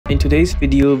today's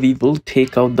video, we will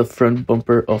take out the front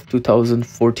bumper of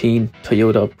 2014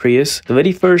 Toyota Prius. The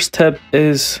very first step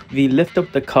is we lift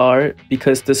up the car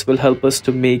because this will help us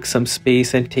to make some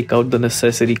space and take out the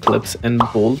necessary clips and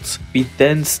bolts. We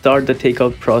then start the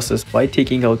takeout process by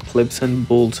taking out clips and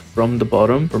bolts from the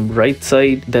bottom, from right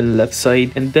side, then left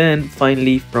side, and then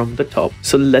finally from the top.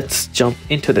 So let's jump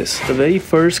into this. The very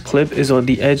first clip is on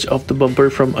the edge of the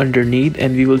bumper from underneath,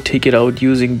 and we will take it out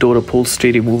using door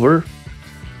upholstery remover.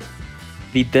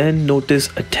 We then notice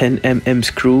a 10mm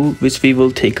screw, which we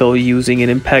will take out using an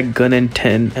impact gun and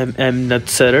 10mm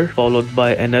nutsetter, followed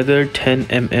by another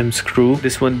 10mm screw.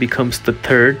 This one becomes the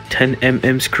third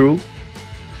 10mm screw.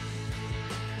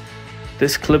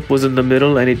 This clip was in the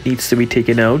middle and it needs to be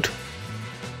taken out.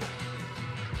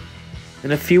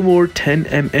 And a few more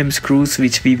 10mm screws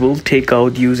which we will take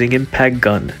out using impact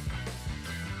gun.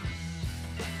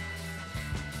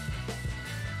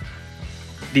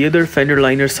 The other fender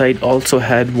liner side also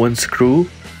had one screw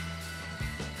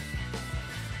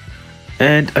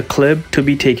and a clip to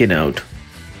be taken out.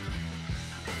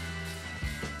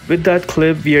 With that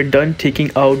clip, we are done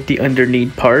taking out the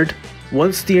underneath part.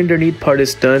 Once the underneath part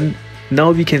is done,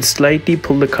 now we can slightly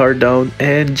pull the car down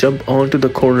and jump onto the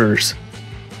corners.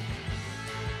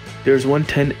 There's one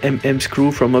 10mm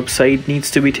screw from upside needs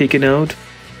to be taken out,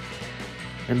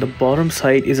 and the bottom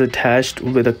side is attached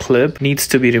with a clip needs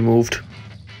to be removed.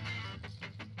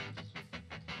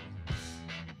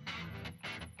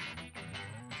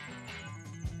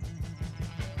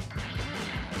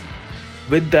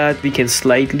 With that, we can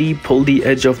slightly pull the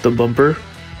edge of the bumper.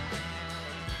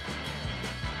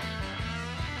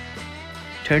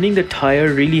 Turning the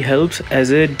tire really helps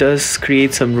as it does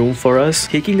create some room for us.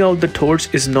 Taking out the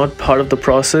torch is not part of the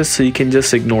process, so you can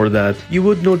just ignore that. You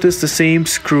would notice the same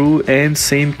screw and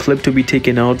same clip to be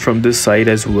taken out from this side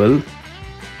as well.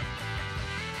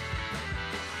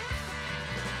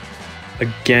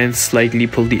 Again, slightly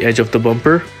pull the edge of the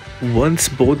bumper. Once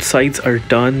both sides are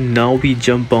done, now we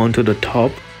jump on to the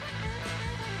top.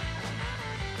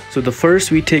 So the first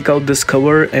we take out this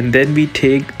cover and then we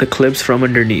take the clips from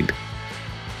underneath.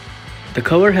 The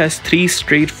cover has 3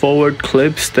 straightforward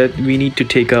clips that we need to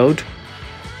take out.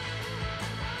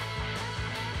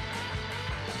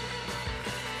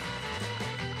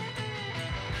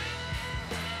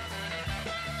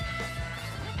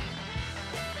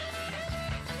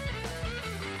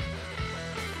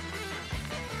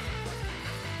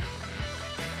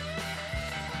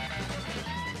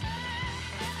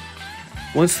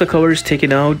 Once the cover is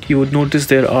taken out, you would notice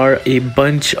there are a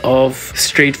bunch of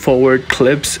straightforward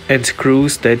clips and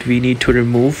screws that we need to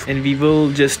remove, and we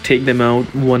will just take them out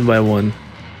one by one.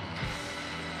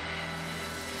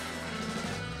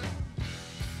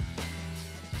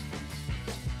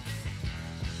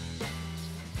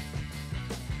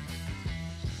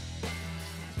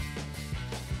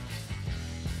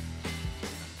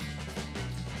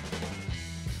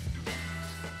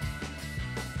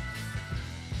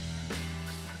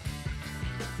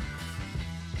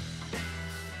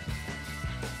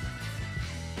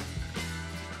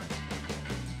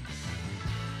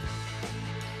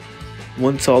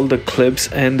 Once all the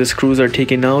clips and the screws are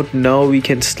taken out, now we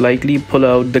can slightly pull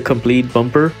out the complete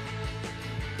bumper.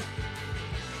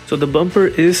 So the bumper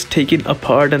is taken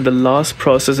apart, and the last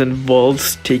process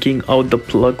involves taking out the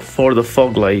plug for the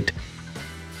fog light.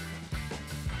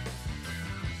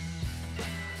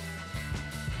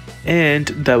 And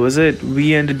that was it.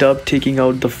 We ended up taking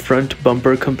out the front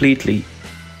bumper completely.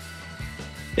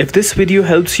 If this video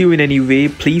helps you in any way,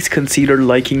 please consider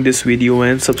liking this video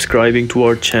and subscribing to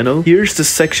our channel. Here's the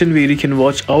section where you can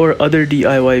watch our other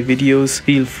DIY videos.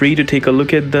 Feel free to take a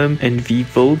look at them, and we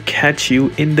will catch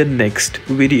you in the next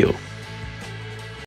video.